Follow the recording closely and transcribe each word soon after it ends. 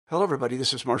Hello, everybody.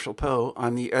 This is Marshall Poe.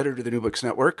 I'm the editor of the New Books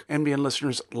Network. NBN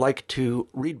listeners like to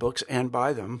read books and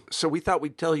buy them. So we thought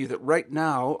we'd tell you that right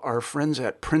now, our friends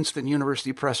at Princeton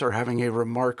University Press are having a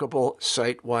remarkable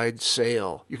site-wide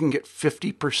sale. You can get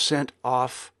 50%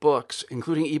 off books,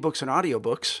 including ebooks and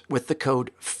audiobooks, with the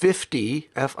code 50,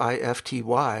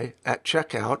 F-I-F-T-Y, at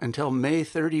checkout until May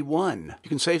 31. You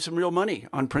can save some real money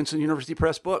on Princeton University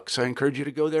Press books. I encourage you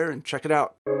to go there and check it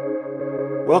out.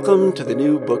 Welcome to the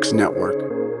New Books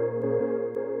Network.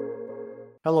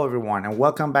 Hello, everyone, and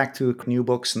welcome back to New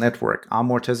Books Network. I'm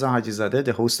Morteza Hajizadeh,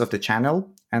 the host of the channel,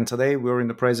 and today we're in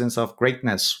the presence of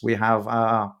greatness. We have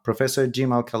Professor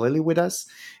Jim Al-Khalili with us.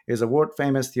 He's a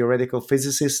world-famous theoretical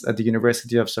physicist at the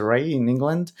University of Surrey in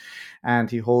England, and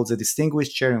he holds a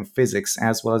distinguished chair in physics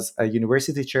as well as a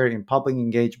university chair in public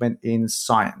engagement in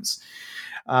science.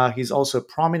 He's also a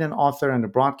prominent author and a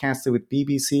broadcaster with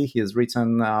BBC. He has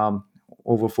written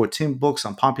over 14 books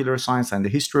on popular science and the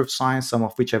history of science, some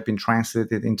of which have been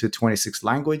translated into 26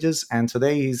 languages. And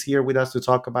today he's here with us to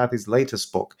talk about his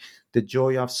latest book, The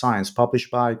Joy of Science, published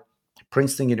by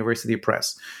Princeton University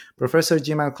Press. Professor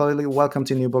Jim Al-Khalili, welcome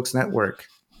to New Books Network.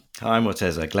 Hi,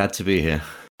 Morteza. Glad to be here.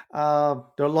 There are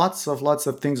lots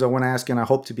of things I want to ask, and I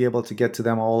hope to be able to get to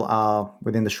them all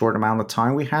within the short amount of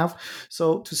time we have.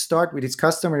 So to start with, it's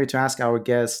customary to ask our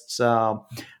guests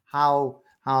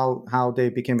how they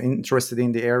became interested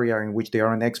in the area in which they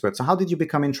are an expert. So how did you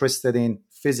become interested in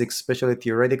physics, especially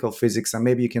theoretical physics? And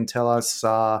maybe you can tell us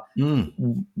who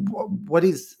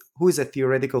is a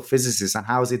theoretical physicist and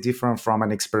how is it different from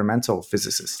an experimental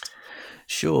physicist?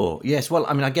 Sure. Yes. Well,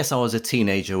 I guess I was a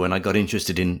teenager when I got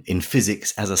interested in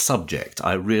physics as a subject.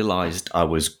 I realized I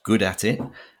was good at it.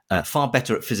 Far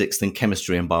better at physics than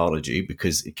chemistry and biology,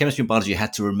 because in chemistry and biology you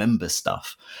had to remember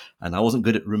stuff, and I wasn't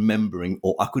good at remembering,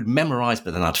 or I could memorize,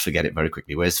 but then I'd forget it very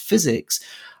quickly. Whereas physics,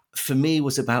 for me,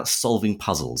 was about solving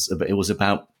puzzles. It was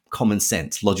about common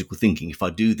sense, logical thinking. If I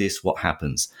do this, what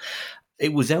happens?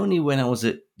 It was only when I was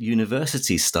at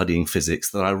university studying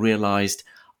physics that I realized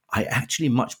I actually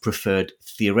much preferred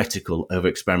theoretical over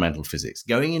experimental physics.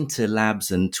 Going into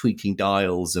labs and tweaking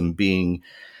dials and being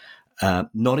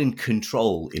not in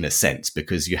control in a sense,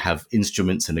 because you have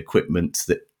instruments and equipment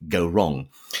that go wrong.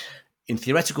 In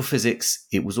theoretical physics,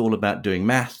 it was all about doing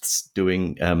maths,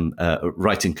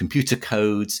 writing computer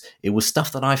codes. It was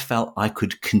stuff that I felt I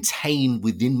could contain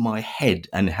within my head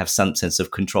and have some sense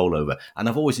of control over. And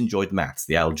I've always enjoyed maths,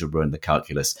 the algebra and the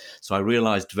calculus. So I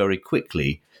realized very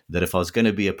quickly that if I was going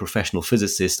to be a professional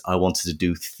physicist, I wanted to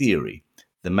do theory.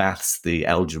 The maths, the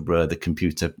algebra, the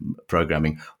computer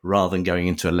programming, rather than going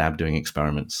into a lab doing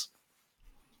experiments.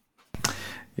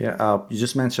 Yeah, you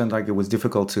just mentioned it was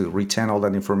difficult to retain all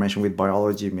that information with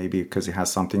biology, maybe because it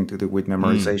has something to do with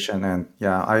memorization. And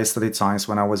yeah, I studied science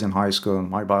when I was in high school,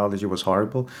 and my biology was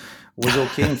horrible. It was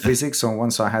okay in physics. So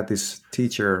once I had this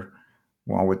teacher,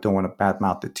 well, I don't want to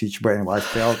badmouth the teacher, but anyway, I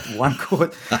failed one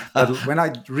code. But when I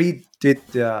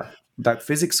redid that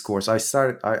physics course, I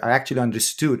actually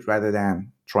understood rather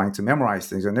than trying to memorize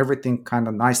things, and everything kind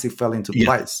of nicely fell into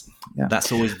place. Yeah.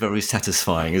 That's always very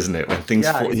satisfying, isn't it? When things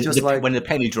fall, when the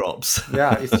penny drops.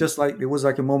 Yeah, it's just it was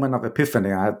like a moment of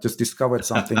epiphany. I had just discovered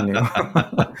something new.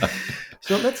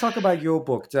 So let's talk about your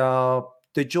book,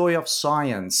 The Joy of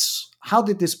Science. How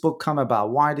did this book come about?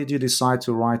 Why did you decide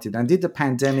to write it? And did the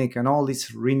pandemic and all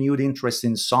this renewed interest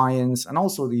in science, and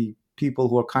also the people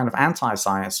who are kind of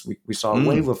anti-science, we saw a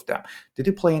wave of them, did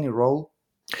it play any role?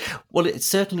 Well, it's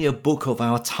certainly a book of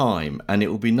our time, and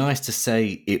it would be nice to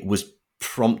say it was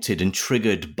prompted and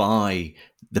triggered by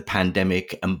the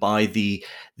pandemic and by the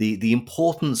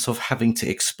importance of having to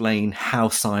explain how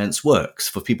science works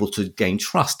for people to gain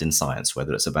trust in science,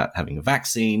 whether it's about having a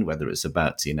vaccine, whether it's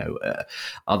about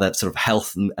other sort of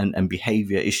health and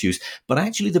behavior issues. But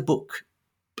actually the book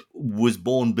was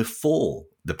born before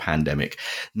the pandemic.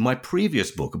 My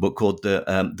previous book, a book called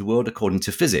The World According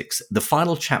to Physics, the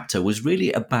final chapter was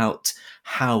really about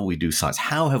how we do science.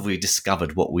 How have we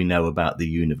discovered what we know about the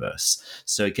universe?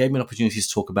 So it gave me an opportunity to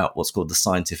talk about what's called the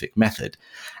scientific method.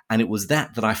 And it was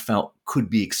that I felt could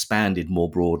be expanded more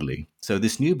broadly. So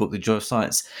this new book, The Joy of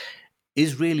Science,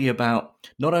 is really about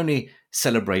not only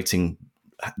celebrating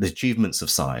the achievements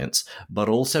of science, but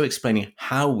also explaining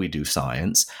how we do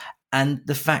science and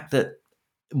the fact that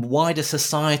wider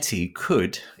society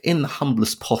could, in the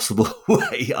humblest possible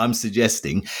way, I'm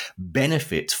suggesting,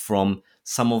 benefit from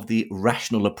some of the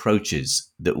rational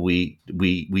approaches that we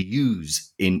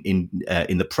use in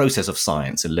the process of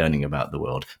science and learning about the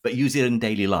world, but use it in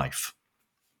daily life.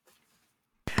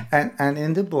 And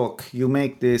in the book, you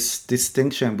make this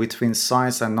distinction between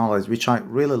science and knowledge, which I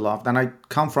really loved. And I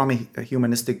come from a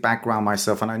humanistic background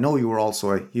myself, and I know you are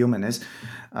also a humanist.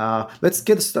 Let's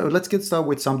get started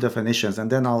with some definitions, and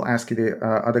then I'll ask you the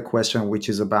other question, which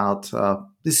is about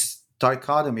this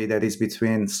dichotomy that is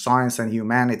between science and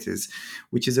humanities,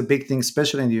 which is a big thing,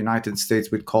 especially in the United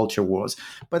States with culture wars.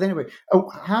 But anyway,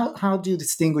 how do you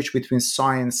distinguish between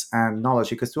science and knowledge?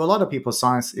 Because to a lot of people,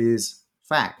 science is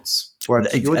facts,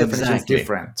 but your definition is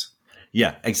different.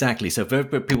 Yeah, exactly. So very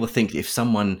people think if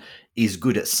someone is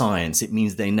good at science, it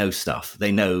means they know stuff.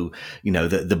 They know,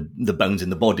 the bones in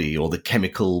the body, or the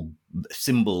chemical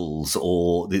symbols,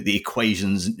 or the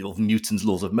equations of Newton's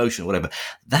laws of motion, or whatever.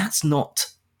 That's not.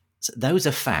 Those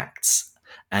are facts.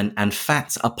 And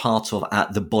facts are part of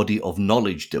the body of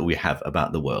knowledge that we have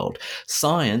about the world.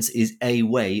 Science is a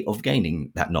way of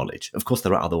gaining that knowledge. Of course,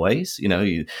 there are other ways,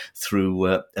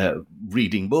 through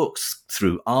reading books,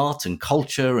 through art and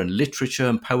culture and literature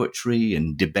and poetry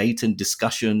and debate and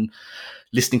discussion,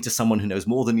 listening to someone who knows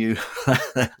more than you,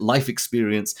 life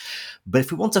experience. But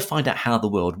if we want to find out how the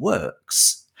world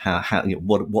works,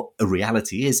 what a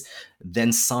reality is,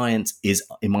 then science is,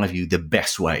 in my view, the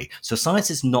best way. So science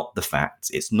is not the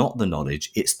facts, it's not the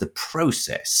knowledge, it's the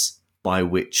process by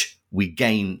which we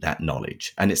gain that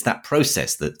knowledge. And it's that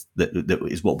process that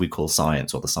is what we call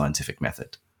science, or the scientific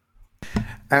method.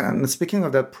 And speaking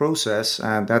of that process,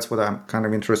 and that's what I'm kind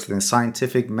of interested in,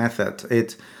 scientific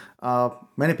method.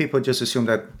 Many people just assume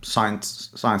that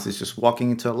science is just walking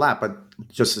into a lab, but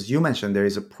just as you mentioned, there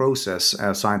is a process,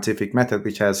 a scientific method,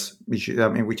 which has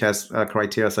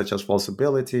criteria such as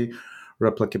falsifiability,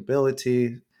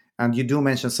 replicability, and you do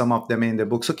mention some of them in the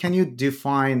book. So, can you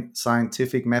define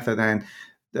scientific method? And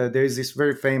there is this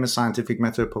very famous scientific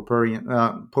method,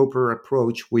 Popper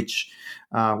approach, which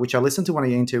I listened to one of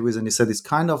your interviews, and he said it's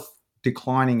kind of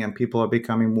declining, and people are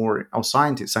becoming more,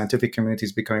 scientific community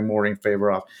is becoming more in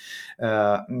favor of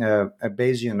a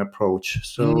Bayesian approach.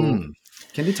 So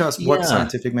can you tell us what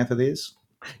scientific method is?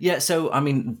 Yeah, so I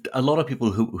mean, a lot of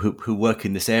people who work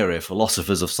in this area,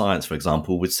 philosophers of science, for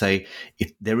example, would say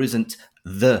if there isn't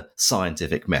the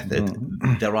scientific method,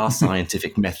 there are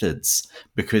scientific methods,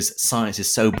 because science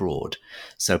is so broad.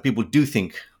 So people do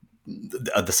think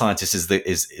the scientist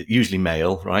is usually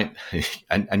male, right,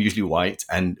 and usually white,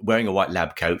 and wearing a white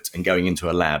lab coat and going into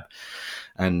a lab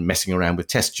and messing around with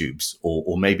test tubes,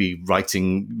 or maybe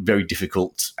writing very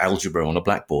difficult algebra on a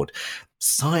blackboard.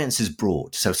 Science is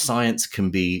broad, so science can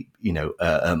be,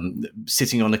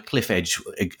 sitting on a cliff edge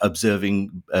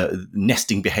observing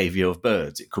nesting behavior of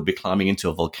birds. It could be climbing into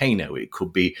a volcano. It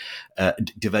could be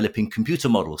developing computer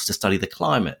models to study the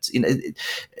climate.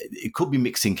 It could be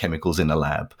mixing chemicals in a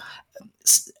lab.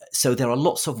 So there are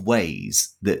lots of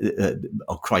ways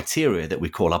or criteria that we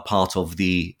call are part of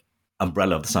the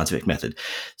umbrella of the scientific method.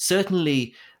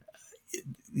 Certainly,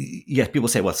 yes, people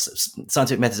say, well,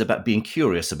 scientific method is about being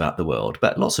curious about the world,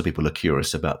 but lots of people are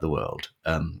curious about the world.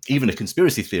 Even a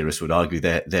conspiracy theorist would argue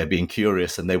they're being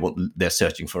curious and they're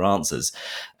searching for answers.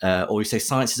 Or you say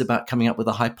science is about coming up with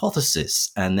a hypothesis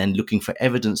and then looking for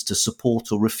evidence to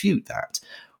support or refute that.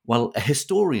 Well, a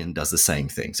historian does the same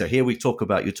thing. So here you talk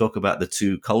about the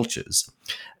two cultures.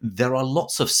 There are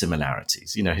lots of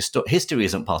similarities. History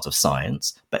isn't part of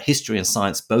science, but history and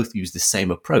science both use the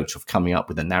same approach of coming up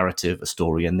with a narrative, a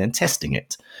story, and then testing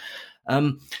it.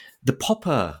 The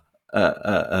Popper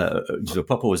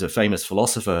was a famous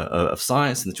philosopher of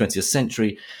science in the 20th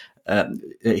century.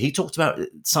 He talked about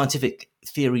scientific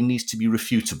theory needs to be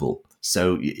refutable.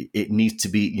 So it needs to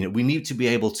be, we need to be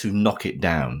able to knock it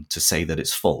down to say that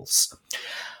it's false.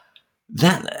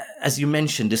 That, as you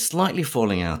mentioned, is slightly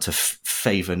falling out of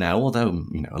favor now, although,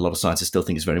 a lot of scientists still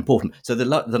think it's very important. So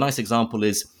the nice example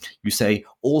is you say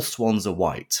all swans are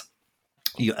white.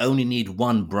 You only need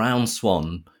one brown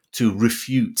swan to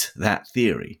refute that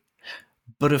theory.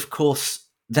 But of course,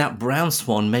 that brown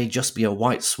swan may just be a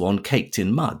white swan caked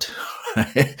in mud.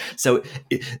 So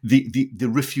the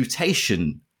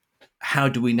refutation, how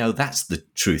do we know that's the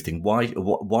true thing?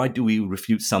 Why do we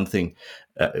refute something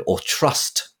or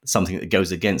trust something that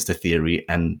goes against a theory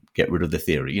and get rid of the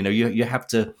theory? You have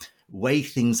to weigh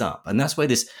things up. And that's where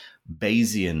this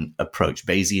Bayesian approach,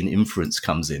 Bayesian inference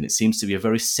comes in. It seems to be a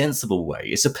very sensible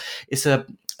way. It's a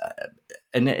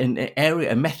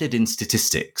method in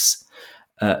statistics.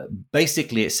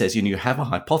 Basically, it says, you have a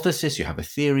hypothesis, you have a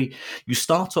theory. You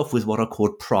start off with what are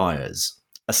called priors,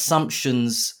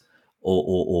 assumptions,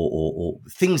 or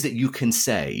things that you can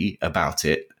say about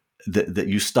it that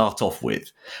you start off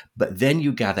with. But then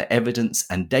you gather evidence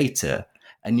and data,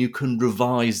 and you can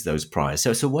revise those priors.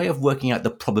 So it's a way of working out the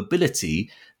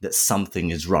probability that something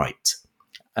is right.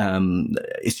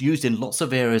 It's used in lots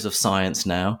of areas of science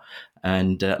now,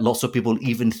 and lots of people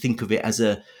even think of it as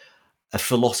a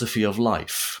philosophy of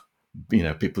life.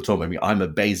 People talk about me. I'm a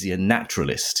Bayesian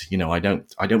naturalist. I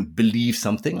don't believe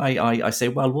something. I say,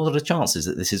 well, what are the chances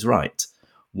that this is right?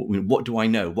 What do I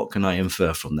know? What can I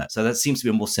infer from that? So that seems to be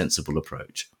a more sensible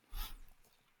approach.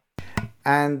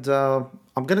 And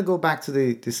I'm going to go back to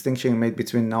the distinction made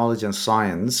between knowledge and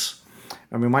science.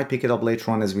 And we might pick it up later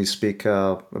on as we speak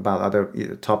about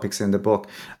other topics in the book.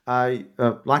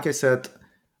 Like I said,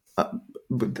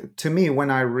 to me,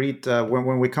 when I read,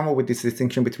 when we come up with this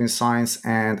distinction between science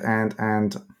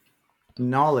and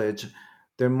knowledge,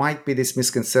 there might be this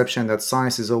misconception that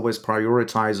science is always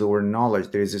prioritized over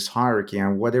knowledge. There is this hierarchy,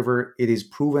 and whatever it is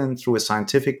proven through a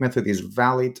scientific method is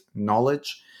valid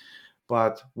knowledge.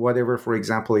 But whatever, for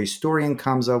example, a historian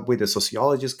comes up with, a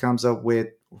sociologist comes up with,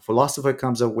 a philosopher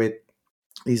comes up with,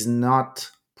 is not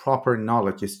proper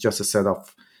knowledge. It's just a set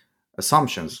of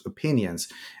assumptions, opinions.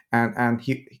 And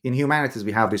in humanities,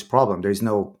 we have this problem. There is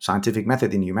no scientific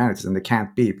method in humanities, and there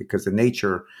can't be, because the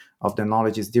nature of the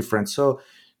knowledge is different. So,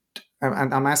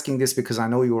 and I'm asking this because I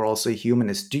know you are also a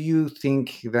humanist. Do you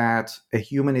think that a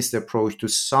humanist approach to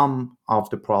some of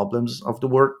the problems of the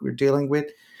work we're dealing with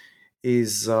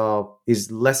is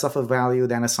less of a value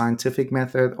than a scientific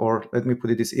method? Or let me put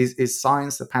it this: is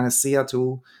science the panacea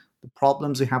to the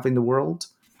problems we have in the world?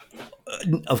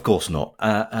 Of course not.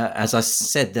 As I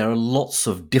said, there are lots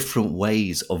of different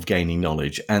ways of gaining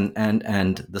knowledge, and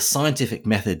the scientific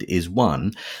method is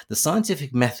one. The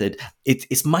scientific method,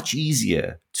 it's much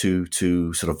easier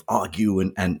to sort of argue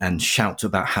and shout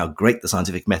about how great the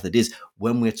scientific method is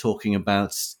when we're talking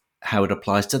about how it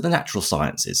applies to the natural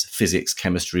sciences: physics,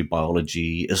 chemistry,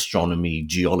 biology, astronomy,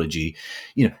 geology.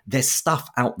 There's stuff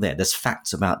out there. There's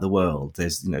facts about the world.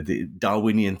 There's, the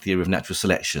Darwinian theory of natural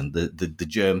selection, the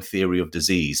germ theory of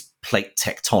disease, plate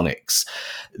tectonics,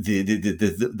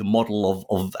 the model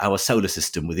of our solar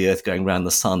system with the Earth going around the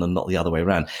sun and not the other way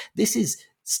around. This is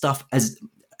stuff, as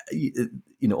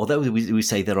although we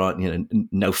say there are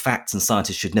no facts and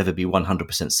scientists should never be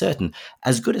 100% certain,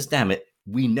 as good as damn it,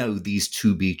 we know these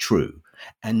to be true.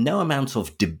 And no amount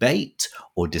of debate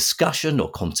or discussion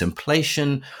or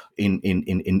contemplation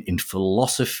in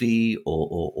philosophy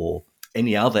or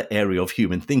any other area of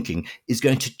human thinking is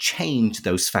going to change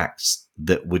those facts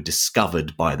that were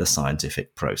discovered by the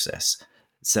scientific process.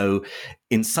 So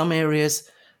in some areas,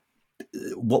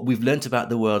 what we've learnt about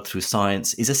the world through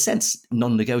science is a sense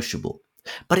non-negotiable.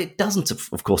 But it doesn't,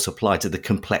 of course, apply to the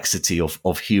complexity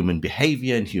of human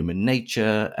behavior and human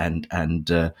nature and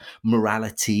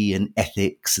morality and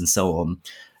ethics and so on.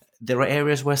 There are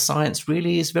areas where science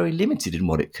really is very limited in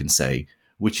what it can say,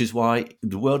 which is why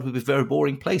the world would be a very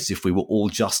boring place if we were all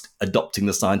just adopting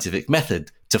the scientific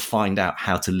method to find out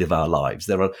how to live our lives.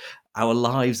 Our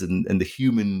lives and the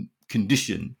human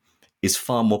condition is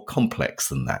far more complex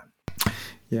than that.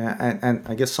 Yeah, and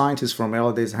I guess scientists from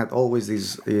early days had always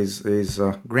these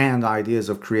grand ideas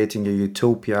of creating a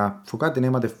utopia. Forgot the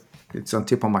name of it's on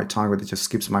tip of my tongue, but it just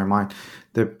skips my mind.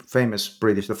 The famous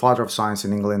British, the father of science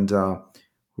in England, who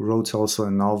wrote also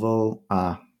a novel.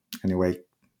 Anyway,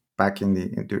 back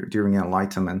during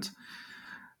Enlightenment.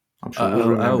 I'm sure we'll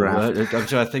remember after. I'm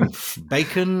sure I think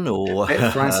Bacon or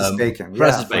Francis Bacon.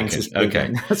 Francis Bacon.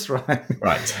 Okay, that's right.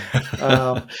 Right.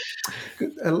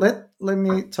 Let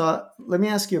me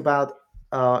ask you about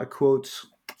a quote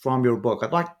from your book.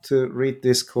 I'd like to read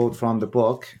this quote from the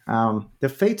book. The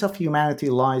fate of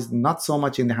humanity lies not so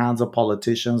much in the hands of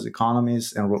politicians,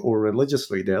 economists, or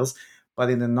religious leaders, but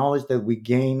in the knowledge that we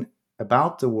gain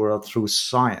about the world through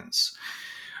science.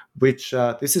 Which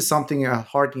this is something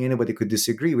hardly anybody could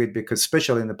disagree with, because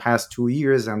especially in the past 2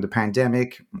 years and the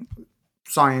pandemic,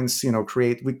 science,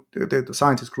 the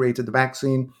scientists created the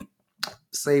vaccine,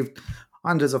 saved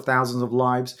hundreds of thousands of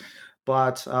lives,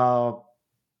 but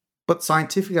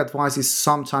scientific advice is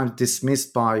sometimes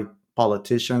dismissed by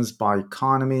politicians, by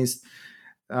economists.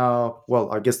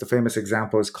 I guess the famous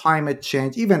example is climate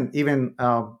change. Even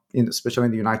especially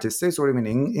in the United States or even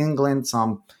in England,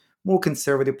 some more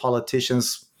conservative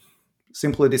politicians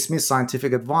simply dismiss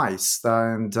scientific advice,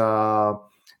 and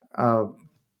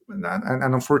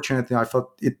unfortunately, I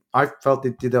felt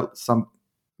it did some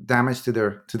damage to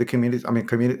the community. I mean,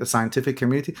 the scientific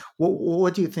community.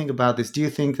 What do you think about this? Do you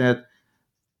think that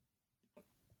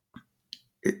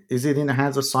is it in the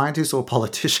hands of scientists or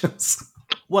politicians?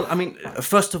 Well, I mean,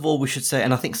 first of all, we should say,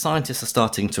 and I think scientists are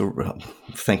starting to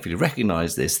thankfully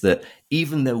recognize this, that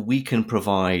even though we can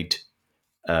provide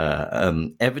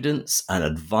evidence and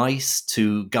advice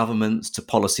to governments, to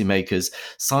policymakers,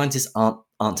 scientists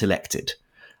aren't elected.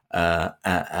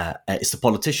 It's the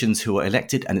politicians who are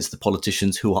elected, and it's the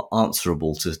politicians who are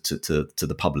answerable to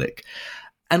the public.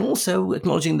 And also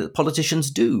acknowledging that politicians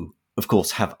do, of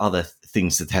course, have other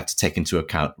things that they have to take into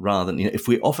account. Rather than, if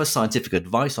we offer scientific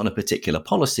advice on a particular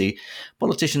policy,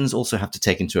 politicians also have to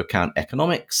take into account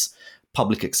economics,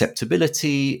 public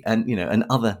acceptability, and and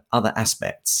other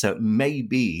aspects. So it may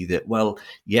be that, well,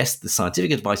 yes, the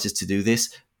scientific advice is to do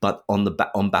this, but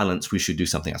on balance, we should do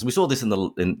something else. We saw this during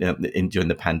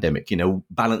the pandemic.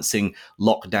 Balancing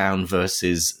lockdown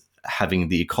versus having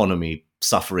the economy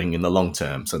suffering in the long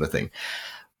term, sort of thing.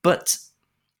 But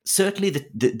certainly,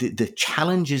 the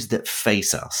challenges that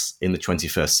face us in the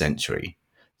 21st century,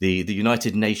 the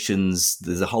United Nations,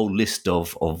 there's a whole list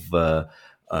of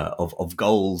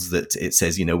goals that it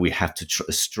says we have to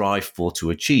strive for to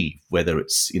achieve, whether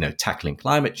it's tackling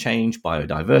climate change,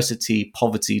 biodiversity,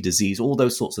 poverty, disease, all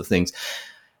those sorts of things.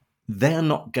 They're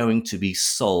not going to be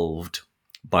solved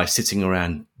by sitting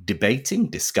around debating,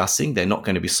 discussing. They're not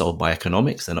going to be solved by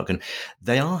economics.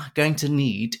 They are going to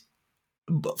need,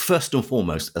 first and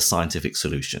foremost, a scientific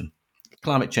solution.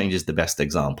 Climate change is the best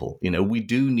example. We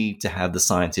do need to have the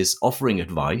scientists offering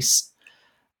advice,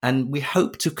 and we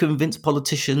hope to convince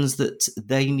politicians that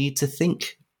they need to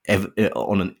think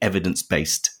on an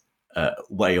evidence-based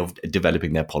way of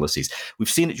developing their policies. We've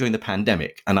seen it during the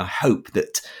pandemic, and I hope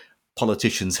that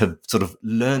politicians have sort of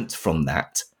learnt from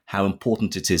that how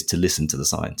important it is to listen to the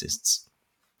scientists.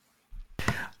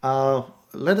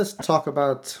 Let us talk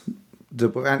about the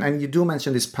book, and you do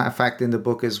mention this fact in the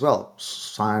book as well.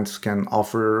 Science can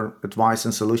offer advice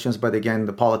and solutions, but again,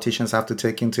 the politicians have to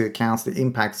take into account the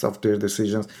impacts of their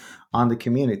decisions on the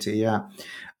community. Yeah.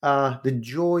 The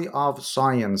joy of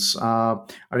science. I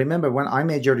remember when I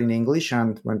majored in English,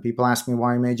 and when people ask me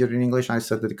why I majored in English, I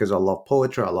said that because I love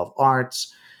poetry, I love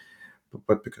arts,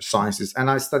 but because science is, and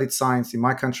I studied science in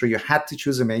my country. You had to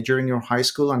choose a major in your high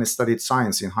school, and I studied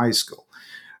science in high school.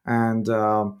 And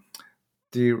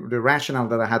the rationale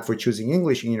that I had for choosing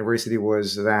English in university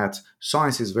was that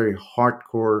science is very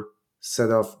hardcore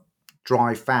set of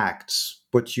dry facts,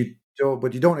 but you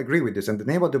don't agree with this. And the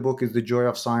name of the book is The Joy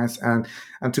of Science. And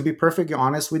to be perfectly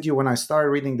honest with you, when I started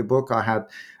reading the book,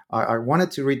 I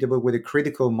wanted to read the book with a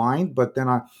critical mind, but then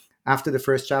after the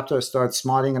first chapter, I started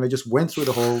smarting, and I just went through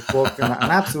the whole book, and I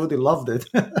absolutely loved it.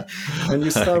 And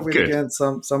you start with, again,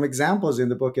 some examples in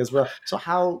the book as well. So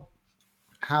how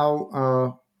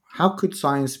could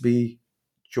science be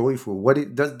joyful?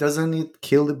 Doesn't it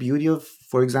kill the beauty of,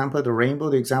 for example, the rainbow,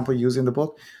 the example used in the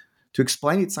book, to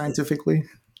explain it scientifically?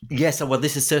 Yes, well,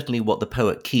 this is certainly what the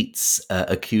poet Keats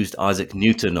accused Isaac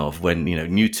Newton of, when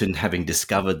Newton, having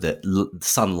discovered that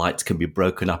sunlight can be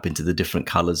broken up into the different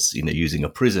colors, using a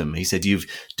prism. He said, "You've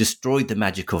destroyed the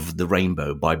magic of the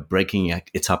rainbow by breaking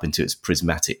it up into its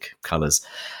prismatic colors."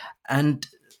 And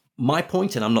my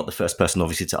point, and I'm not the first person,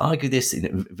 obviously, to argue this,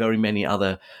 very many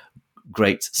other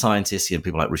great scientists,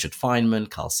 people like Richard Feynman,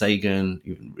 Carl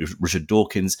Sagan, Richard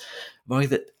Dawkins,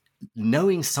 that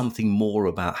knowing something more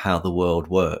about how the world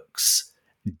works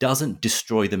doesn't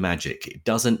destroy the magic. It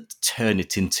doesn't turn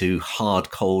it into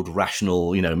hard, cold, rational,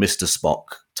 Mr.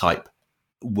 Spock type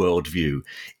worldview.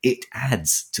 It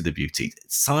adds to the beauty.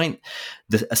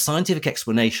 A scientific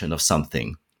explanation of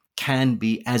something can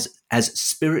be as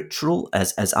spiritual,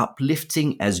 as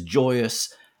uplifting, as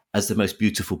joyous as the most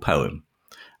beautiful poem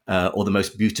or the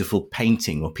most beautiful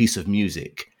painting or piece of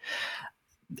music.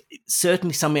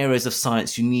 Certainly some areas of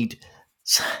science you need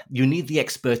the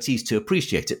expertise to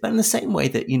appreciate it, but in the same way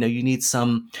that you need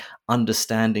some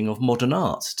understanding of modern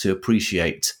art to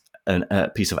appreciate a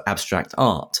piece of abstract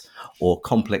art or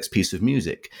complex piece of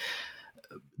music.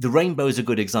 The rainbow is a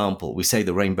good example. We say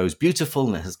the rainbow is beautiful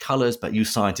and it has colors, but you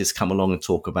scientists come along and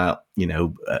talk about,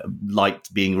 light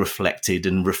being reflected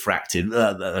and refracted,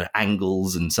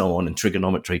 angles and so on, and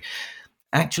trigonometry.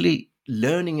 Actually,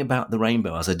 learning about the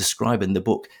rainbow, as I describe in the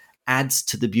book, adds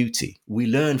to the beauty. We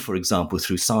learn, for example,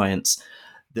 through science,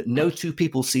 that no two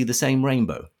people see the same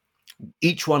rainbow.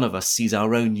 Each one of us sees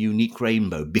our own unique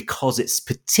rainbow because it's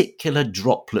particular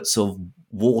droplets of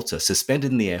water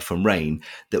suspended in the air from rain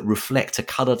that reflect a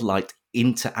colored light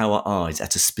into our eyes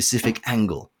at a specific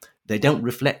angle. They don't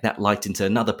reflect that light into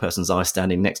another person's eye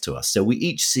standing next to us. So we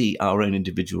each see our own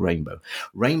individual rainbow.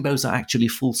 Rainbows are actually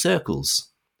full circles,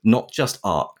 not just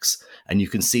arcs. And you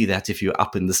can see that if you're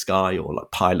up in the sky, or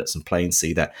like pilots and planes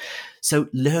see that. So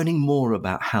learning more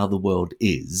about how the world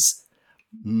is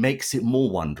makes it more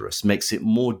wondrous, makes it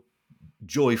more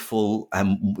joyful,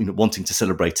 and wanting to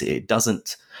celebrate it. It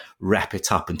doesn't wrap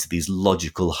it up into these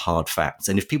logical hard facts.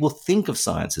 And if people think of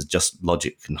science as just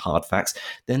logic and hard facts,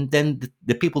 then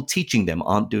the people teaching them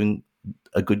aren't doing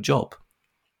a good job.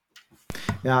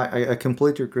 Yeah, I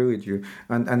completely agree with you.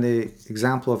 And the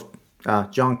example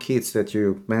of John Keats that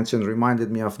you mentioned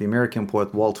reminded me of the American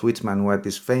poet Walt Whitman, who had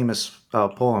this famous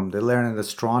poem, "The Learned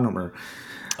Astronomer."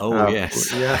 Oh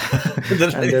yes, Yeah, and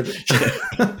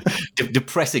that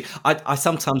depressing. I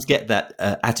sometimes get that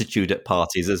attitude at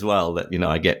parties as well. That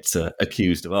I get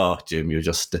accused of, "Oh, Jim, you're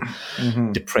just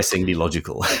depressingly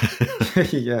logical."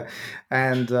 yeah,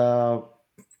 and so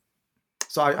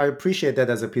I appreciate that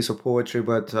as a piece of poetry,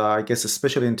 but I guess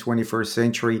especially in 21st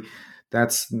century,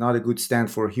 that's not a good stand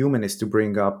for humanists to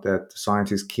bring up that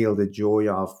scientists kill the joy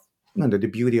of the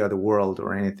beauty of the world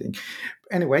or anything.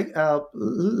 Anyway,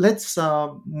 let's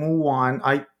move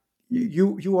on.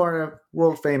 You are a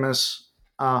world famous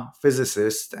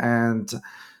physicist and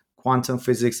quantum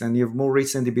physics, and you've more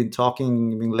recently been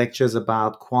talking in lectures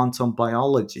about quantum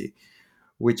biology,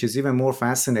 which is even more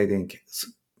fascinating.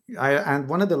 And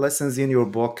one of the lessons in your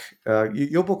book,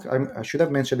 your book, I should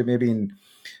have mentioned it maybe in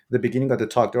the beginning of the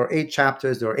talk. There are 8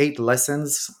 chapters. There are 8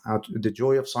 lessons. The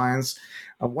joy of science.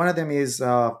 One of them is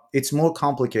it's more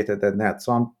complicated than that.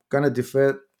 So I'm going to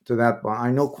defer to that. But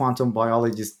I know quantum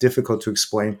biology is difficult to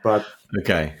explain, but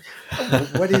Okay.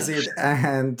 what is it?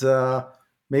 And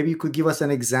maybe you could give us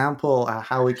an example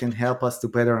how it can help us to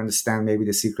better understand maybe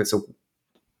the secrets of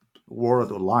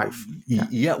world or life.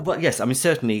 Yeah, well, yes. I mean,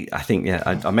 certainly, I think,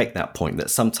 I make that point that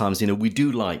sometimes, we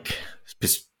do like,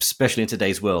 especially in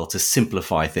today's world, to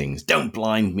simplify things. Don't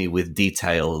blind me with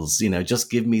details, just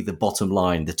give me the bottom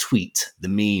line, the tweet, the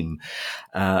meme.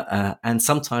 And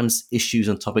sometimes issues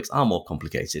and topics are more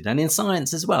complicated. And in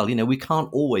science as well, we can't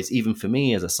always, even for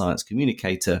me as a science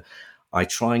communicator, I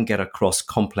try and get across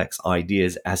complex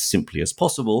ideas as simply as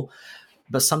possible.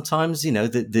 But sometimes,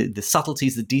 the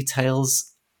subtleties, the details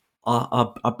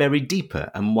are buried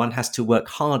deeper, and one has to work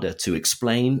harder to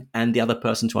explain and the other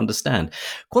person to understand.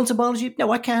 Quantum biology,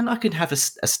 no, I could have a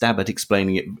stab at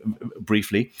explaining it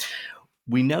briefly.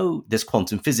 We know there's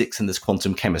quantum physics and there's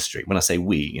quantum chemistry. When I say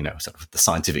we, sort of the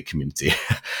scientific community.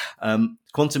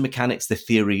 Quantum mechanics, the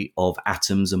theory of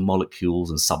atoms and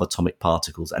molecules and subatomic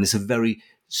particles, and it's a very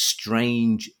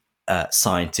strange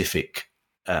scientific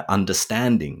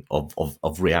understanding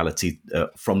of reality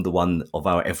from the one of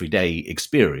our everyday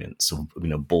experience of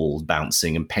balls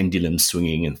bouncing and pendulums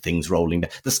swinging and things rolling,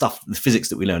 the physics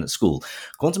that we learn at school.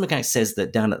 Quantum mechanics says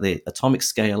that down at the atomic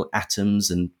scale, atoms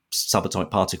and subatomic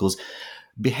particles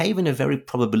behave in a very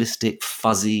probabilistic,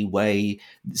 fuzzy way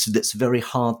that's very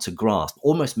hard to grasp,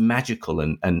 almost magical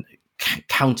and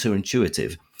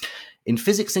counterintuitive. In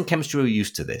physics and chemistry, we're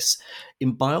used to this.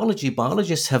 In biology,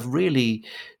 biologists have really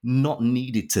not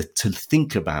needed to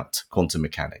think about quantum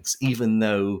mechanics, even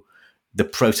though the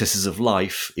processes of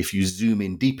life, if you zoom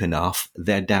in deep enough,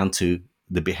 they're down to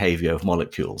the behavior of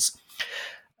molecules.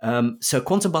 So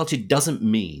quantum biology doesn't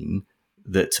mean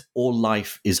that all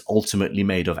life is ultimately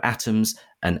made of atoms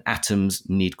and atoms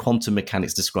need quantum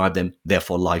mechanics to describe them,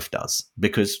 therefore life does,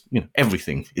 because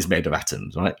everything is made of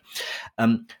atoms, right?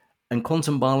 And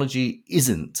quantum biology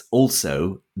isn't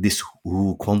also this,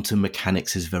 quantum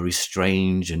mechanics is very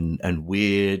strange and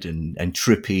weird and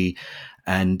trippy,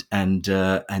 and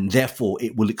therefore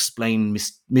it will explain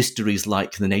mysteries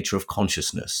like the nature of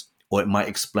consciousness, or it might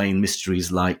explain mysteries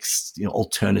like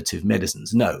alternative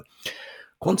medicines. No,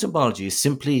 quantum biology is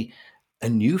simply a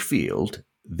new field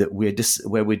that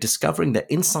where we're discovering that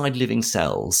inside living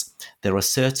cells there are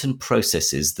certain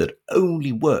processes that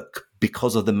only work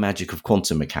because of the magic of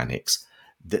quantum mechanics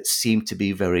that seem to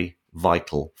be very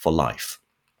vital for life.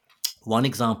 An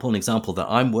example that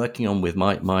I'm working on with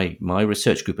my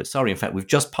research group at Surrey. In fact, we've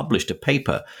just published a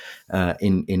paper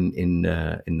in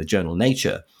the journal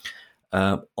Nature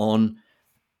on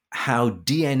how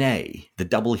DNA, the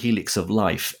double helix of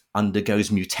life,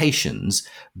 undergoes mutations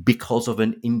because of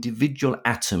an individual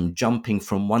atom jumping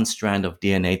from one strand of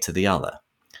DNA to the other.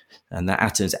 And that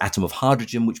atom is an atom of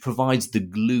hydrogen, which provides the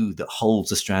glue that holds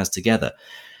the strands together.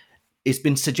 It's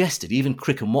been suggested, even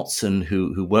Crick and Watson,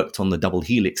 who worked on the double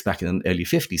helix back in the early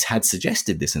 50s, had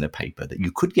suggested this in a paper, that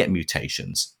you could get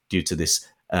mutations due to this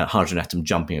hydrogen atom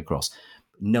jumping across.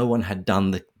 No one had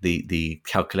done the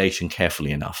calculation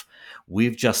carefully enough.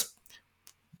 We've just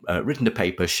written a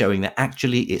paper showing that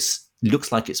actually it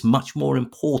looks like it's much more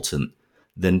important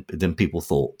than people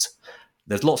thought.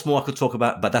 There's lots more I could talk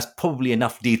about, but that's probably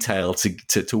enough detail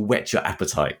to whet your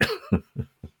appetite.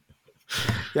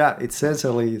 Yeah, it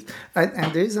certainly is.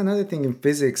 And there is another thing in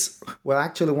physics. Well,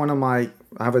 actually,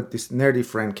 I have this nerdy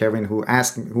friend, Kevin, who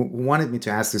wanted me to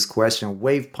ask this question,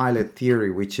 wave pilot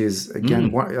theory, which is,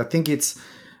 again, I think it's,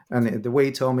 and the way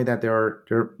he told me that there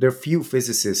are few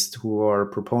physicists who are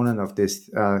proponent of this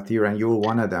theory, and you're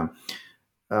one of them.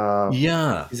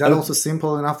 Yeah. Is that also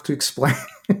simple enough to explain?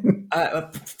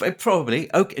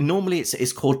 Probably. Okay. Normally,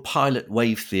 it's called pilot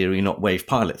wave theory, not wave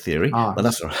pilot theory. But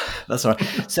that's all right. That's all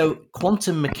right. So,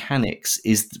 quantum mechanics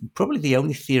is probably the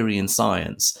only theory in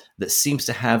science that seems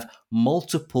to have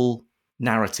multiple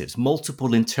narratives,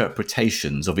 multiple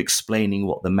interpretations of explaining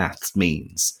what the maths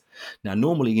means. Now,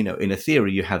 normally, in a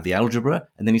theory, you have the algebra,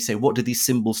 and then you say, what do these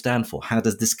symbols stand for? How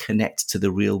does this connect to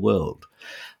the real world?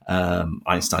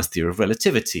 Einstein's theory of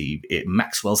relativity,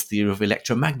 Maxwell's theory of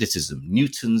electromagnetism,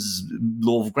 Newton's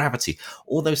law of gravity,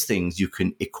 all those things you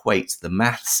can equate the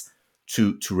maths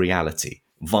to reality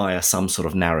via some sort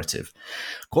of narrative.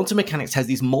 Quantum mechanics has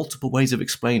these multiple ways of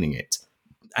explaining it.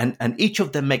 And each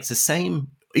of them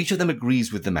each of them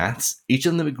agrees with the maths. Each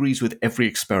of them agrees with every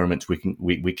experiment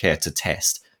we care to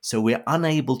test. So we're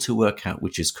unable to work out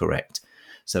which is correct.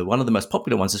 So one of the most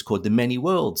popular ones is called the many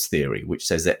worlds theory, which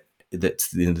says that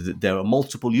there are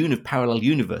multiple parallel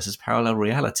universes, parallel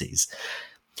realities.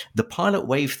 The pilot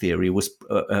wave theory was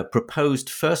proposed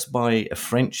first by a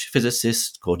French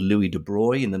physicist called Louis de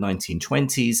Broglie in the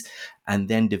 1920s, and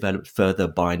then developed further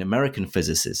by an American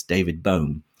physicist, David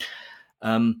Bohm.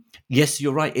 Yes,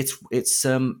 you're right. It's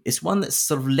one that's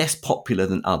sort of less popular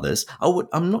than others.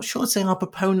 I'm not sure I'd say I'm a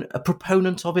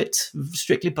proponent of it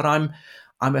strictly, but I'm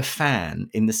a fan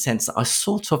in the sense that I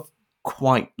sort of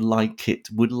quite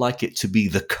would like it to be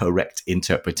the correct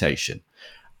interpretation.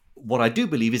 What I do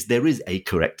believe is there is a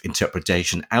correct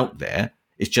interpretation out there.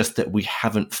 It's just that we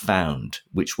haven't found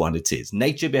which one it is.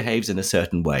 Nature behaves in a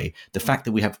certain way. The fact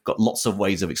that we have got lots of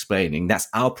ways of explaining, that's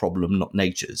our problem, not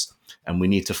nature's. And we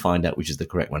need to find out which is the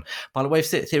correct one. Pilot wave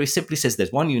theory simply says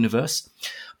there's one universe.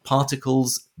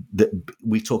 Particles, that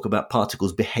we talk about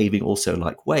particles behaving also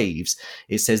like waves.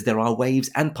 It says there are waves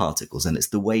and particles, and it's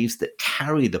the waves that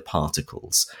carry the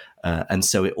particles. And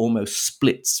so it almost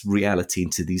splits reality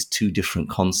into these two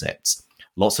different concepts.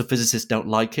 Lots of physicists don't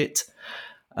like it.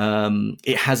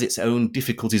 It has its own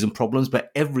difficulties and problems,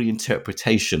 but every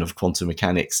interpretation of quantum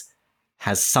mechanics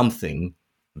has something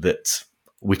that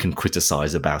we can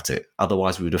criticize about it.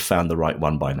 Otherwise, we would have found the right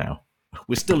one by now.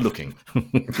 We're still looking.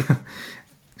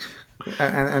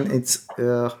 And it's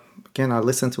again, I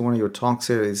listened to one of your talks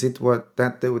here. Is it what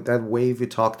that wave you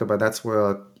talked about? That's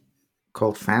where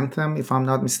called phantom, if I'm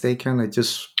not mistaken. It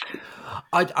just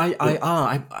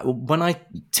when I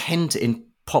tend to, in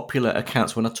popular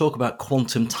accounts, when I talk about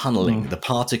quantum tunneling, the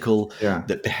particle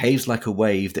that behaves like a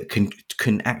wave that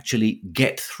can actually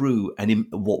get through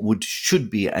what should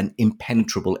be an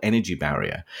impenetrable energy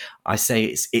barrier, I say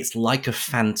it's like a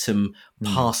phantom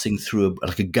passing through,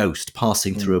 like a ghost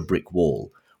passing through a brick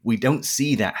wall. We don't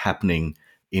see that happening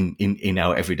in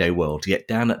our everyday world. Yet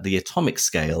down at the atomic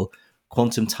scale,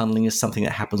 quantum tunneling is something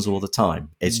that happens all the time.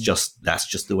 It's that's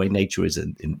just the way nature is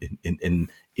in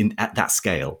at that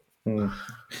scale.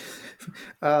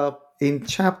 In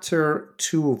chapter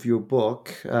 2 of your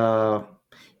book,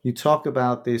 you talk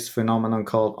about this phenomenon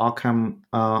called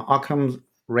Occam's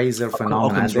razor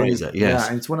phenomenon. Occam's razor, yes.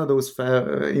 Yeah, it's one of those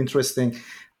interesting.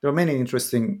 There are many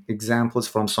interesting examples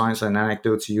from science and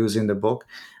anecdotes you use in the book,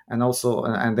 and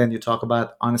then you talk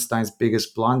about Einstein's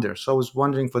biggest blunder. So I was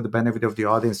wondering, for the benefit of the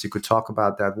audience, you could talk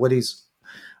about that. What is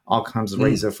Occam's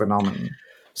razor phenomenon?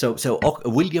 So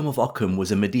William of Ockham was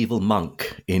a medieval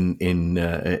monk in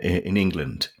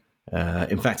England.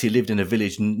 In fact, he lived in a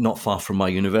village not far from my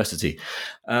university.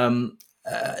 The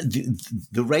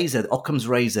razor, Occam's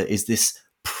razor, is this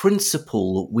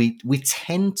principle we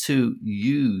tend to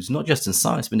use not just in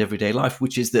science but in everyday life,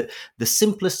 which is that the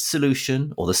simplest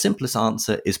solution or the simplest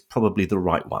answer is probably the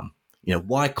right one.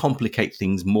 Why complicate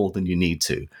things more than you need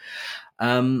to?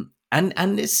 And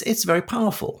it's very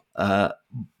powerful.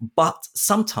 But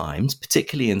sometimes,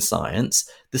 particularly in science,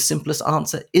 the simplest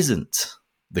answer isn't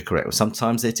the correct one.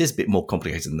 Sometimes it is a bit more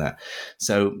complicated than that.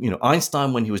 So,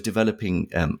 Einstein, when he was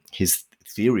developing his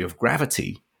theory of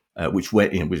gravity, which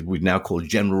we now call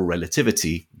general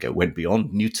relativity, went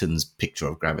beyond Newton's picture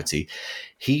of gravity,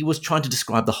 he was trying to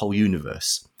describe the whole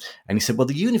universe. And he said, well,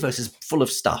 the universe is full of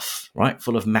stuff, right?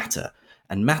 Full of matter.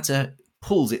 And matter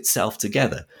pulls itself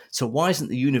together. So why isn't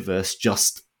the universe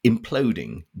just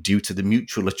imploding due to the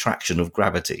mutual attraction of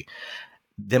gravity?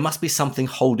 There must be something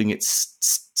holding it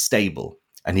stable.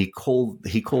 And he called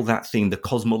that thing the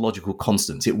cosmological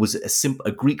constant. It was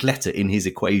a Greek letter in his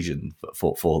equation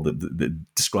for the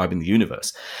describing the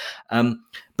universe. But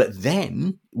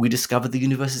then we discovered the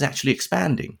universe is actually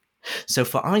expanding. So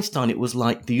for Einstein, it was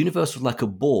like the universe was like a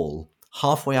ball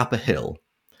halfway up a hill,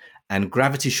 and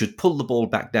gravity should pull the ball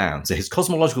back down. So his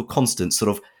cosmological constant sort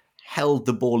of held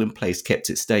the ball in place, kept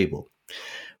it stable.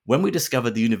 When we discover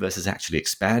the universe is actually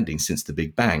expanding since the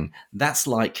Big Bang, that's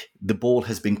like the ball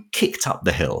has been kicked up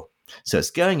the hill. So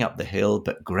it's going up the hill,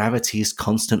 but gravity is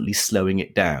constantly slowing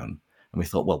it down. And we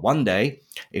thought, well, one day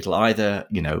it'll either,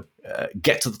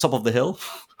 get to the top of the hill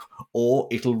or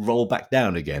it'll roll back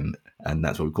down again. And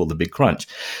that's what we call the big crunch.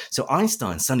 So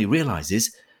Einstein suddenly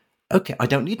realizes, okay, I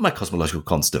don't need my cosmological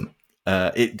constant.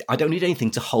 I don't need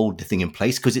anything to hold the thing in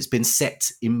place because it's been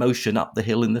set in motion up the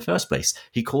hill in the first place.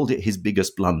 He called it his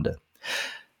biggest blunder.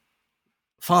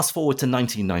 Fast forward to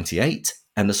 1998,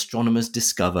 and astronomers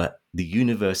discover the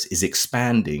universe is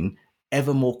expanding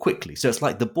ever more quickly. So it's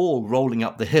like the ball rolling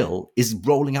up the hill is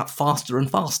rolling up faster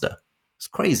and faster. It's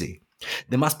crazy.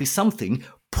 There must be something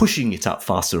pushing it up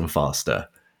faster and faster.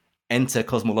 Enter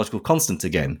cosmological constant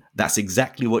again. That's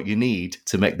exactly what you need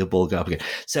to make the ball go up again.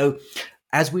 So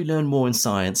as we learn more in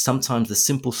science, sometimes the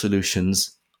simple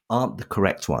solutions aren't the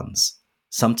correct ones.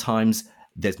 Sometimes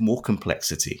there's more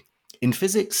complexity. In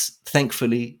physics,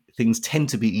 thankfully, things tend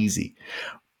to be easy.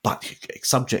 But a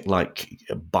subject like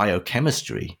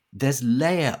biochemistry, there's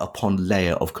layer upon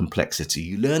layer of complexity.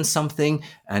 You learn something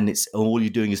and it's all you're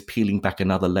doing is peeling back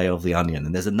another layer of the onion.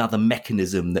 And there's another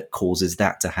mechanism that causes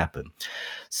that to happen.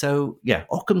 So yeah,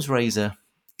 Occam's razor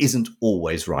isn't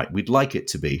always right. We'd like it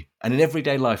to be. And in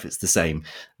everyday life, it's the same.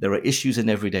 There are issues in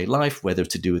everyday life, whether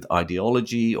to do with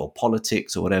ideology or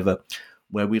politics or whatever,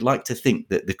 where we like to think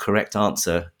that the correct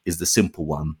answer is the simple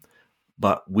one.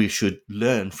 But we should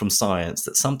learn from science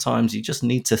that sometimes you just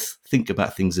need to think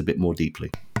about things a bit more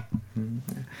deeply.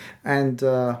 And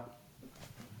let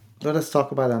us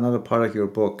talk about another part of your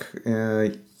book.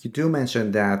 You do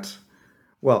mention that,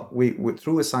 well, we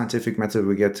through a scientific method,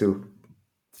 we get to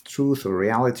truth or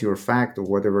reality or fact or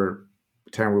whatever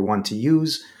term we want to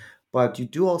use. But you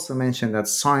do also mention that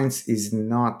science is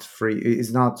not free,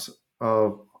 is not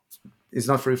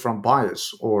free from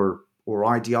bias or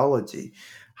ideology.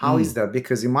 How is that?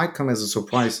 Because it might come as a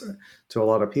surprise to a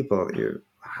lot of people.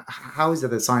 How is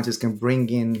it that scientists can bring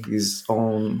in his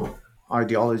own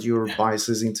ideology or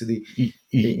biases into the...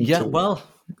 Well,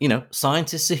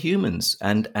 scientists are humans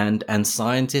and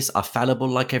scientists are fallible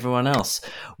like everyone else.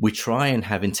 We try and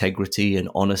have integrity and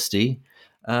honesty.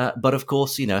 But of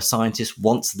course, scientists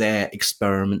want their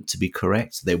experiment to be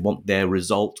correct. They want their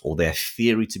result or their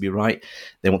theory to be right.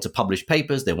 They want to publish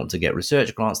papers. They want to get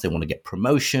research grants. They want to get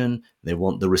promotion. They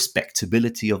want the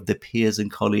respectability of their peers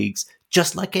and colleagues,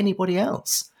 just like anybody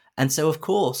else. And so, of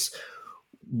course,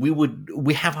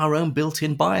 we have our own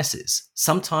built-in biases.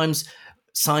 Sometimes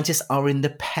scientists are in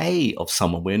the pay of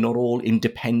someone. We're not all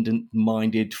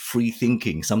independent-minded,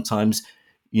 free-thinking. Sometimes,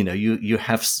 you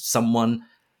have someone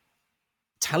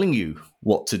telling you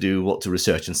what to do, what to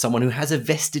research, and someone who has a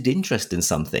vested interest in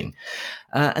something.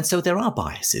 And so there are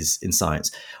biases in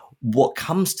science. What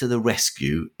comes to the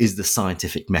rescue is the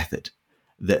scientific method.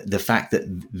 The fact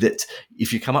that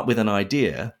if you come up with an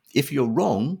idea, if you're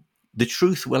wrong, the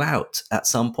truth will out at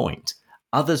some point.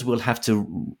 Others will have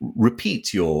to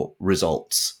repeat your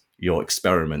results, your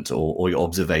experiment or your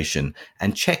observation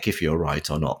and check if you're right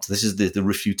or not. This is the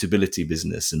refutability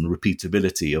business and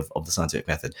repeatability of the scientific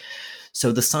method.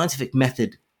 So the scientific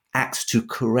method acts to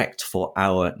correct for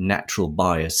our natural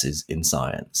biases in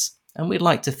science. And we'd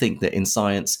like to think that in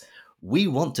science, we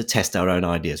want to test our own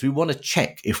ideas. We want to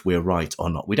check if we're right or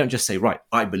not. We don't just say, right,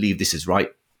 I believe this is right,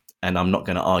 and I'm not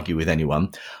going to argue with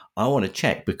anyone. I want to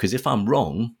check because if I'm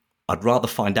wrong, I'd rather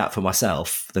find out for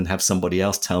myself than have somebody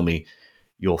else tell me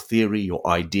your theory, your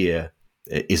idea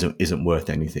isn't worth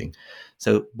anything.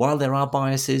 So while there are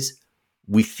biases,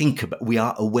 we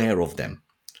are aware of them.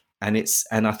 And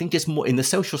I think it's more in the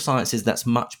social sciences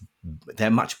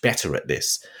they're much better at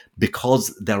this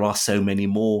because there are so many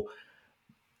more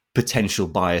potential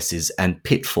biases and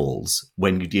pitfalls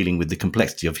when you're dealing with the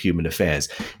complexity of human affairs.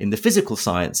 In the physical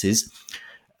sciences,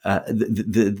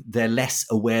 they're less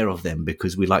aware of them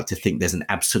because we like to think there's an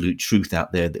absolute truth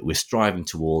out there that we're striving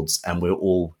towards and we're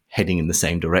all heading in the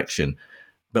same direction.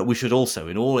 But we should also,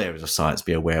 in all areas of science,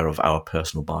 be aware of our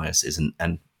personal biases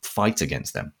and fight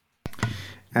against them.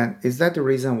 And is that the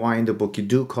reason why in the book you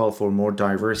do call for more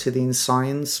diversity in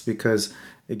science? Because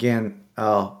again,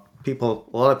 a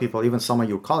lot of people, even some of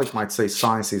your colleagues might say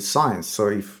science is science. So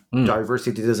if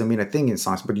diversity doesn't mean a thing in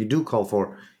science, but you do call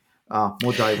for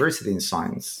more diversity in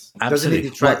science. Absolutely. Doesn't it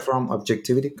detract from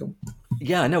objectivity?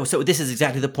 Yeah, no. So this is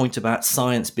exactly the point about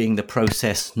science being the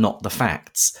process, not the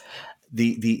facts.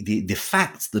 The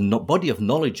facts, the body of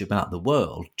knowledge about the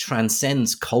world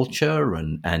transcends culture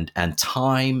and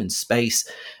time and space.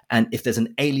 And if there's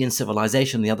an alien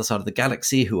civilization on the other side of the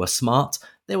galaxy who are smart,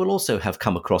 they will also have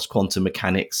come across quantum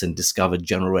mechanics and discovered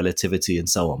general relativity and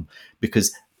so on.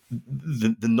 Because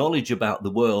the knowledge about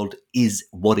the world is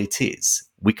what it is.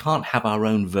 We can't have our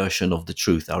own version of the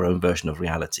truth, our own version of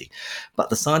reality. But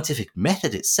the scientific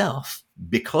method itself,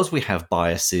 because we have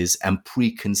biases and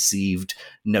preconceived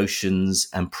notions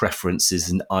and preferences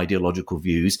and ideological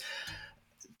views,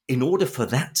 in order for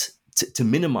that to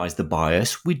minimize the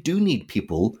bias, we do need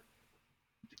people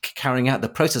carrying out the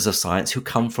process of science who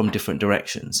come from different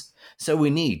directions. So we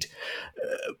need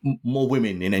more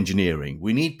women in engineering.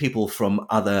 We need people from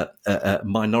other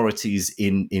minorities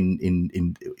in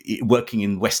working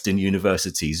in Western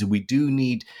universities. We do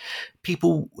need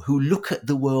people who look at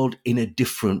the world in a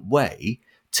different way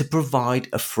to provide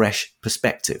a fresh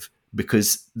perspective.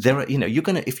 Because there are,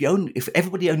 if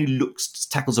everybody only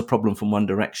tackles a problem from one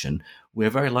direction, we're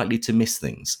very likely to miss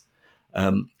things.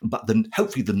 But then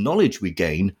hopefully the knowledge we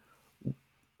gain,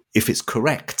 if it's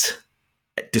correct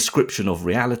description of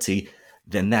reality,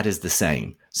 then that is the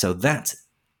same. So that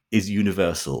is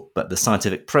universal. But the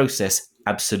scientific process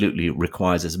absolutely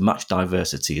requires as much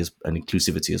diversity and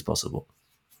inclusivity as possible.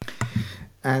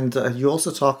 And you also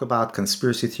talk about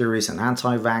conspiracy theories and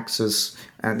anti-vaxxers,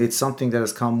 and it's something that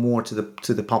has come more to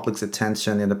the public's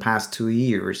attention in the past 2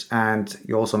 years. And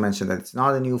you also mentioned that it's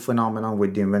not a new phenomenon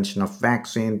with the invention of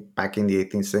vaccine back in the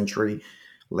 18th century,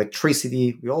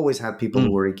 electricity. We always had people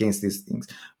who were against these things.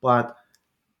 But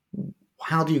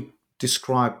how do you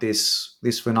describe this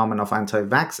phenomenon of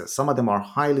anti-vaxxers? Some of them are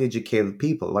highly educated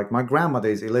people. Like my grandmother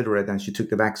is illiterate and she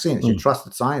took the vaccine. She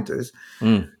trusted scientists.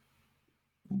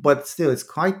 But still, it's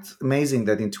quite amazing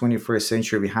that in 21st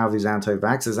century we have these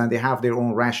anti-vaxxers and they have their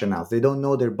own rationales. They don't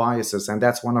know their biases, and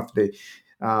that's one of the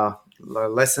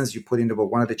lessons you put in the book.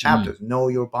 One of the chapters: know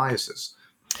your biases.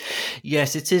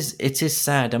 Yes, it is. It is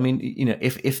sad. I mean,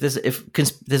 if there's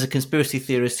a conspiracy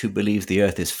theorist who believes the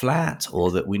Earth is flat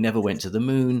or that we never went to the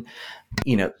moon,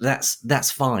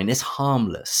 that's fine. It's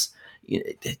harmless.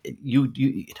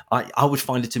 I would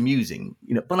find it amusing.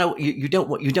 But you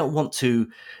don't want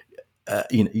to.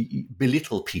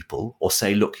 Belittle people or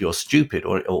say, look, you're stupid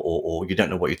or you don't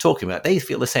know what you're talking about. They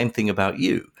feel the same thing about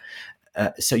you.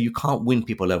 So you can't win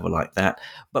people over like that.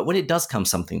 But when it does come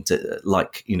something to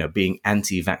being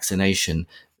anti-vaccination,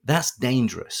 that's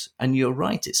dangerous. And you're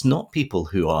right. It's not people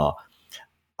who are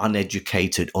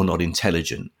uneducated or not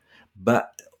intelligent.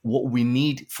 But what we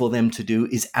need for them to do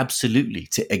is absolutely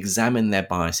to examine their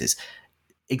biases,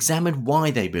 examine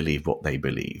why they believe what they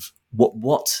believe,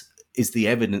 what is the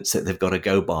evidence that they've got to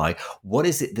go by? What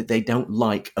is it that they don't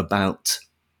like about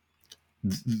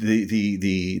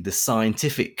the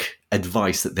scientific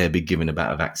advice that they're being given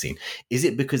about a vaccine? Is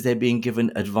it because they're being given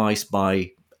advice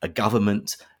by a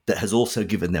government that has also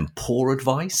given them poor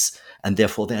advice, and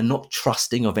therefore they're not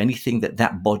trusting of anything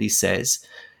that body says?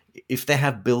 If they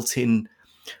have built-in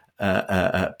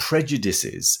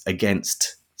prejudices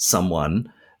against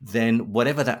someone, then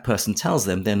whatever that person tells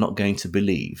them, they're not going to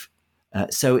believe.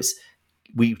 So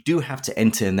we do have to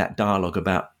enter in that dialogue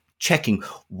about checking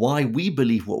why we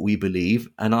believe what we believe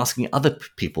and asking other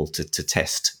people to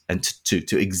test and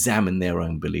to examine their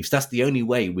own beliefs. That's the only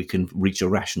way we can reach a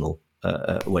rational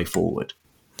way forward.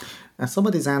 And some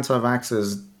of these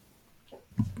anti-vaxxers,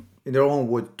 in their own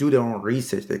would do their own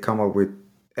research. They come up with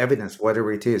evidence,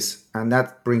 whatever it is. And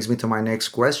that brings me to my next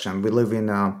question. We live in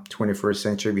 21st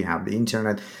century. We have the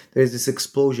internet. There's this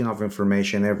explosion of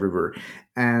information everywhere.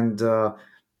 And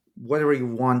whatever you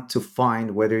want to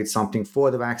find, whether it's something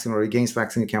for the vaccine or against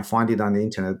vaccine, you can find it on the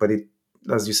internet. But it,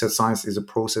 as you said, science is a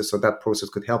process. So that process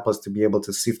could help us to be able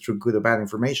to sift through good or bad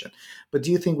information. But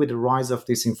do you think with the rise of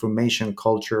this information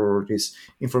culture or this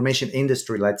information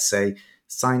industry, let's say,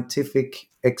 scientific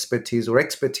expertise or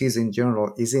expertise in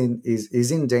general is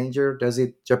in danger? Does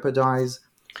it jeopardize?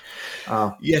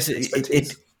 Yes,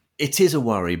 it is a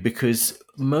worry, because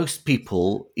most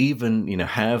people, even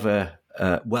however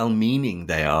well-meaning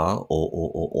they are,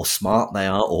 or smart they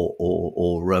are,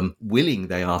 or willing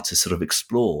they are to sort of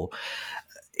explore,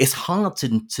 it's hard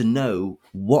to know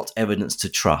what evidence to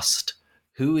trust.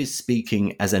 Who is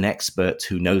speaking as an expert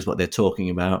who knows what they're talking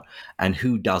about, and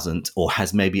who doesn't, or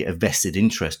has maybe a vested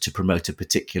interest to promote a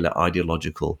particular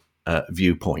ideological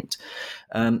viewpoint.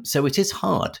 So it is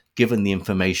hard, given the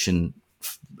information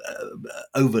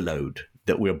overload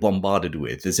that we're bombarded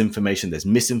with. There's information, there's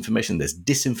misinformation, there's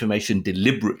disinformation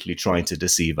deliberately trying to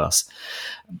deceive us.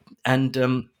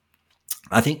 And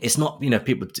I think it's not,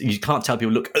 people, you can't tell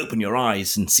people, look, open your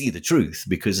eyes and see the truth,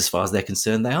 because as far as they're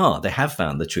concerned, they have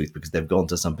found the truth because they've gone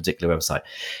to some particular website.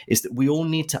 Is that we all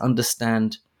need to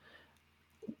understand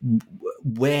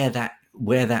where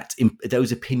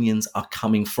those opinions are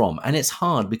coming from. And it's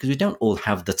hard because we don't all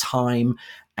have the time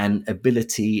and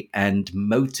ability and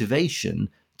motivation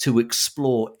to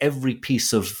explore every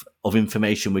piece of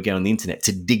information we get on the internet,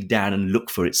 to dig down and look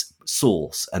for its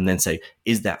source and then say,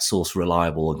 is that source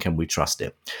reliable and can we trust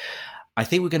it? I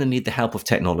think we're going to need the help of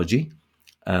technology.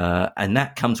 And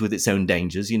that comes with its own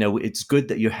dangers. It's good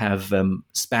that you have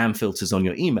spam filters on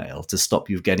your email to stop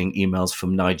you getting emails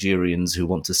from Nigerians who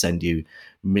want to send you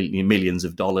millions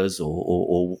of dollars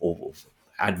or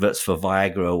adverts for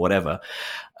Viagra or whatever.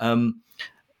 And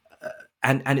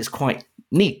it's quite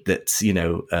neat that,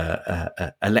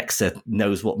 Alexa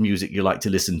knows what music you like to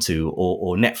listen to,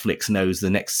 or Netflix knows the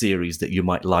next series that you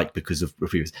might like because of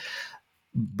reviews.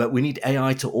 But we need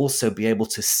AI to also be able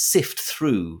to sift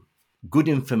through good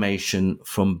information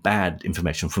from bad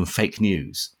information, from fake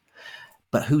news.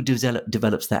 But who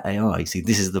develops that AI? See,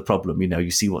 this is the problem.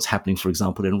 You see what's happening, for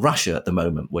example, in Russia at the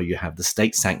moment, where you have the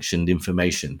state-sanctioned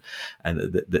information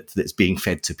and that's being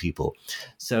fed to people.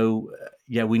 So,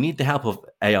 we need the help of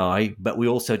AI, but we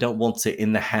also don't want it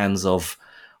in the hands of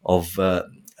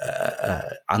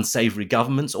unsavory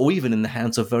governments, or even in the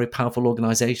hands of very powerful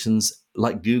organizations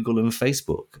like Google and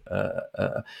Facebook.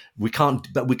 We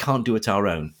can't do it our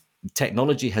own.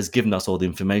 Technology has given us all the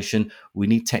information. We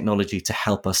need technology to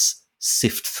help us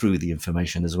sift through the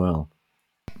information as well.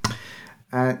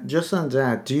 Just on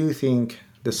that, do you think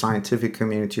the scientific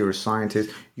community or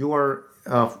scientists, you are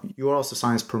also a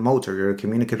science promoter, you're a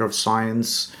communicator of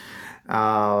science. There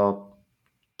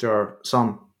are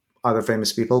some other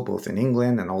famous people, both in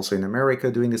England and also in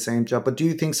America, doing the same job. But do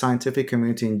you think scientific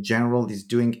community in general is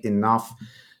doing enough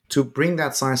to bring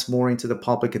that science more into the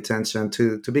public attention,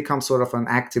 to become sort of an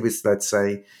activist, let's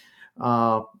say?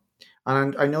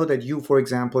 And I know that you, for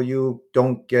example, you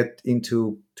don't get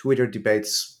into Twitter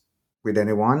debates with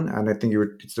anyone, and I think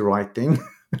it's the right thing.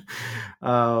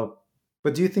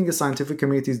 But do you think the scientific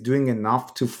community is doing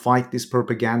enough to fight this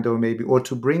propaganda, or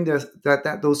to bring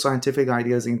those scientific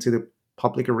ideas into the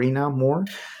public arena more?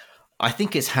 I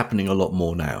think it's happening a lot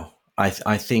more now. I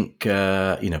think,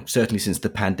 certainly since the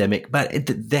pandemic, but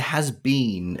there has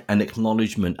been an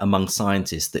acknowledgement among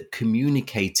scientists that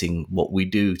communicating what we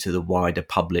do to the wider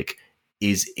public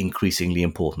is increasingly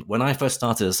important. When I first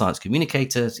started as a science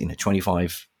communicator,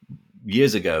 25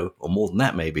 years ago, or more than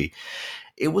that maybe,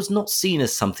 it was not seen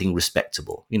as something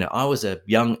respectable. I was a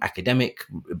young academic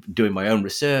doing my own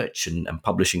research and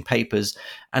publishing papers,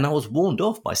 and I was warned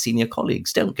off by senior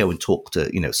colleagues. Don't go and talk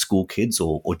to, school kids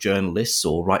or journalists,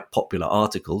 or write popular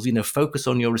articles. Focus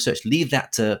on your research. Leave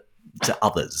that to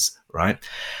others, right?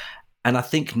 And I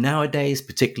think nowadays,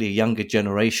 particularly a younger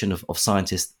generation of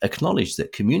scientists acknowledge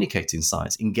that communicating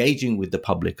science, engaging with the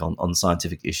public on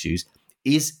scientific issues,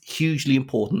 is hugely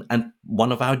important and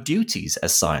one of our duties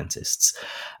as scientists.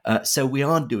 So we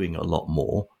are doing a lot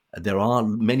more. There are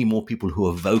many more people who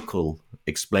are vocal,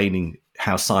 explaining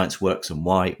how science works and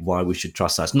why we should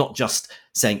trust science. Not just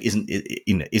saying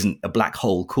isn't a black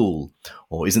hole cool,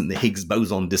 or isn't the Higgs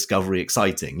boson discovery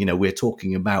exciting. We're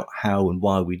talking about how and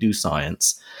why we do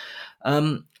science,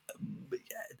 and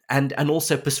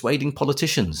also persuading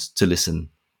politicians to listen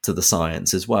to the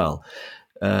science as well.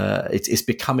 It's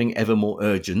becoming ever more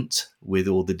urgent with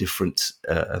all the different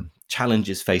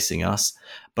challenges facing us.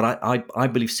 But I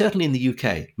believe, certainly in the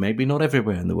UK, maybe not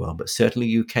everywhere in the world, but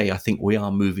certainly UK, I think we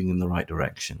are moving in the right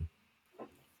direction.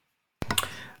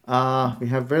 We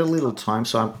have very little time,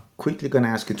 so I'm quickly going to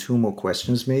ask you two more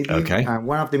questions, maybe. Okay.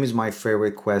 One of them is my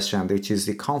favorite question, which is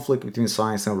the conflict between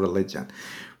science and religion.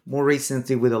 More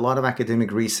recently, with a lot of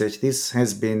academic research, this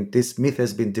myth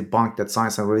has been debunked, that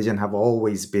science and religion have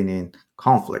always been in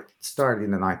conflict. It started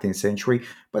in the 19th century,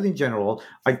 but in general,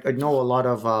 I know a lot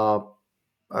of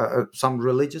some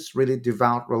really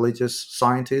devout religious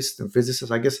scientists and physicists.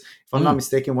 I guess, if I'm not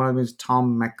mistaken, one of them is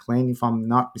Tom McLean, if I'm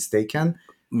not mistaken.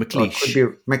 McLeish. Could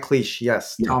be McLeish,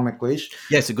 yes. Yeah. Tom McLeish.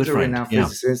 Yes, a good friend.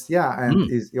 Physicist. Yeah, and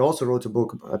he also wrote a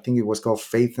book, I think it was called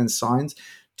Faith and Science.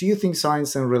 Do you think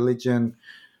science and religion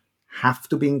have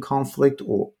to be in conflict,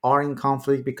 or are in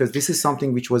conflict? Because this is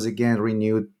something which was again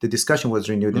renewed. The discussion was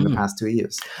renewed in the past 2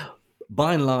 years.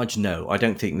 By and large, no. I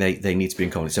don't think they need to be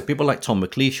in conflict. So people like Tom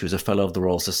McLeish, who's a fellow of the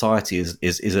Royal Society,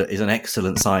 is an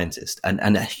excellent scientist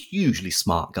and a hugely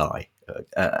smart guy.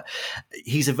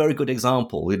 He's a very good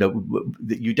example.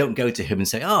 You don't go to him and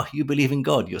say, "Oh, you believe in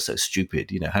God? You're so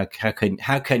stupid."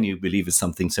 How can you believe in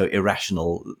something so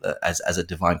irrational as a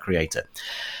divine creator?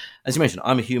 As you mentioned,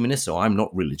 I'm a humanist, so I'm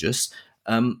not religious.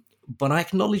 But I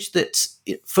acknowledge that,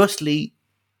 firstly,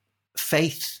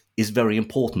 faith is very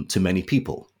important to many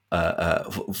people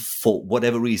for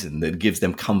whatever reason that gives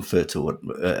them comfort or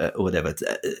whatever.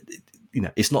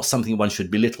 It's not something one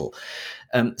should belittle.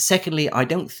 Secondly, I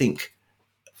don't think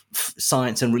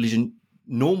science and religion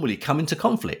normally come into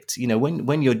conflict. You know,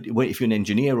 if you're an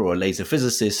engineer or a laser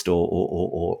physicist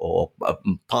or a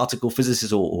particle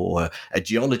physicist or a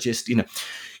geologist, you know,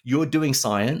 you're doing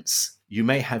science. You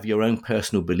may have your own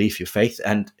personal belief, your faith,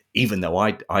 and even though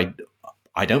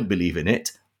I don't believe in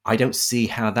it, I don't see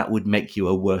how that would make you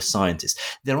a worse scientist.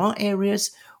 There are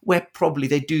areas where probably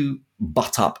they do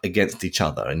butt up against each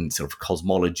other and sort of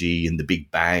cosmology and the Big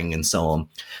Bang and so on.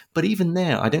 But even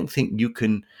there, I don't think you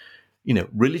can, you know,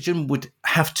 religion would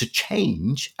have to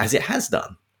change as it has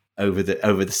done over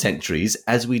the centuries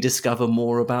as we discover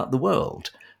more about the world.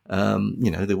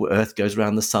 You know, the Earth goes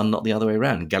around the sun, not the other way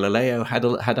around. Galileo had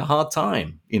a hard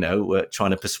time, you know,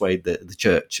 trying to persuade the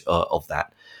church of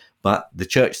that. But the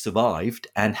church survived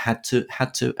and had to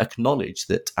acknowledge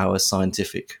that our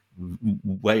scientific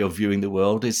way of viewing the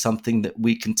world is something that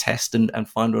we can test and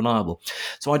find reliable.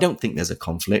 So I don't think there's a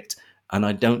conflict, and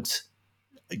I don't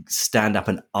stand up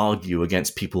and argue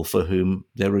against people for whom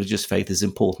their religious faith is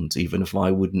important, even if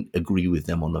I wouldn't agree with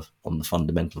them on the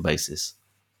fundamental basis.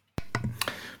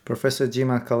 Professor Jim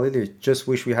Al-Khalili, just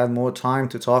wish we had more time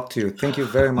to talk to you. Thank you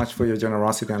very much for your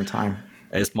generosity and time.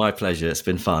 It's my pleasure. It's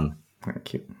been fun.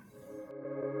 Thank you.